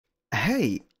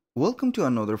Hey, welcome to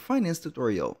another finance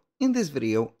tutorial. In this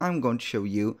video, I'm going to show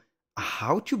you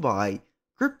how to buy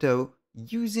crypto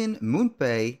using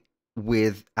MoonPay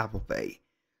with Apple Pay.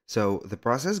 So the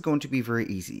process is going to be very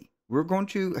easy. We're going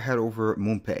to head over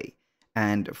MoonPay,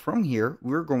 and from here,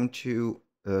 we're going to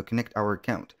connect our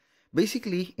account.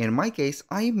 Basically, in my case,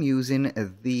 I am using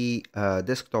the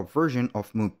desktop version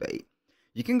of MoonPay.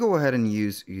 You can go ahead and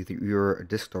use either your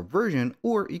desktop version,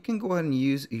 or you can go ahead and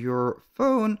use your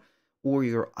phone or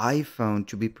your iPhone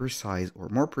to be precise, or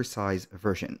more precise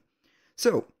version.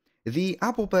 So the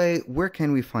Apple Pay, where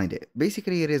can we find it?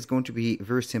 Basically, it is going to be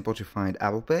very simple to find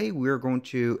Apple Pay. We're going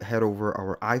to head over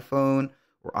our iPhone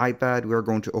or iPad. We're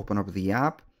going to open up the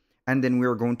app, and then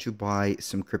we're going to buy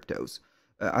some cryptos.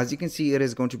 As you can see, it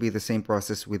is going to be the same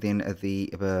process within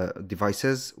the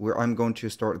devices, where I'm going to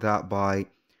start that by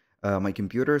my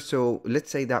computer. So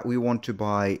let's say that we want to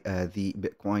buy the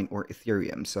Bitcoin or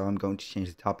Ethereum. So I'm going to change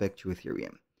the topic to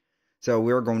Ethereum. So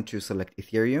we're going to select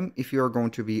Ethereum. If you're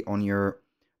going to be on your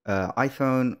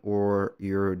iPhone or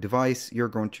your device, you're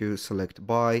going to select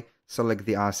buy, select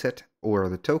the asset or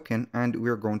the token, and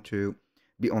we're going to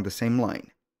be on the same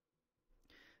line.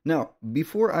 Now,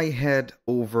 before I head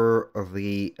over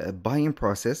the buying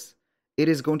process, it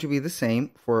is going to be the same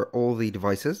for all the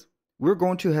devices. We're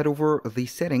going to head over the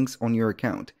settings on your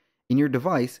account. In your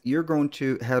device, you're going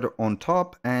to head on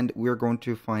top, and we're going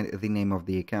to find the name of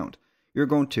the account. You're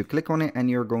going to click on it, and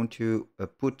you're going to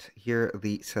put here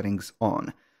the settings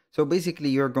on. So basically,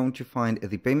 you're going to find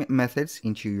the payment methods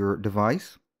into your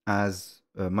device as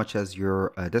much as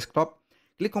your desktop.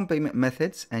 Click on payment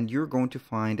methods, and you're going to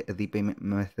find the payment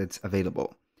methods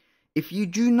available. If you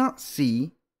do not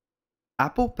see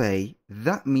Apple Pay,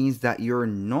 that means that you're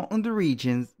not on the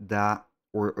region that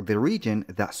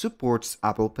supports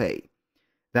Apple Pay.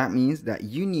 That means that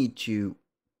you need to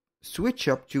switch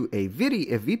up to a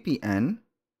VPN,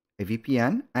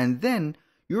 and then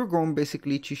you're going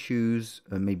basically to choose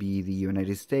maybe the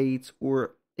United States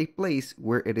or a place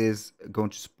where it is going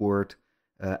to support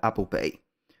Apple Pay.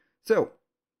 So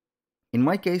in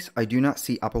my case, I do not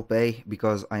see Apple Pay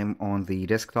because I am on the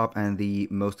desktop, and the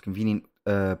most convenient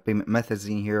payment methods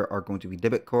in here are going to be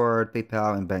debit card,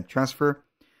 PayPal, and bank transfer.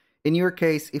 In your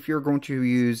case, if you're going to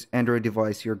use Android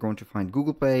device, you're going to find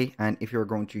Google Pay, and if you're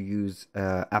going to use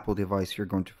Apple device, you're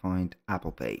going to find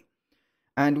Apple Pay.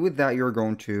 And with that, you're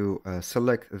going to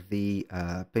select the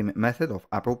payment method of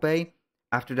Apple Pay.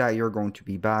 After that, you're going to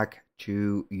be back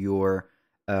to your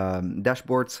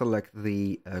dashboard, select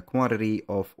the quantity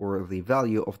of or the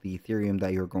value of the Ethereum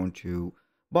that you're going to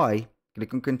buy,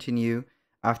 click on continue.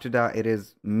 After that, it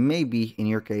is maybe in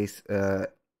your case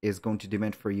is going to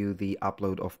demand for you the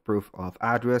upload of proof of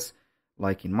address,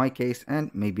 like in my case,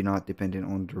 and maybe not, depending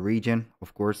on the region,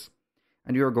 of course.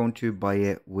 And you're going to buy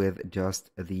it with just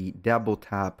the double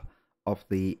tap of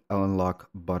the unlock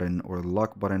button or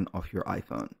lock button of your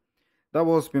iPhone. That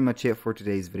was pretty much it for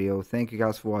today's video. Thank you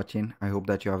guys for watching. I hope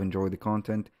that you have enjoyed the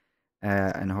content,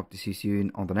 and I hope to see you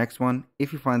soon on the next one.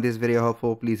 If you find this video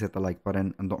helpful, please hit the like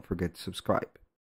button and don't forget to subscribe.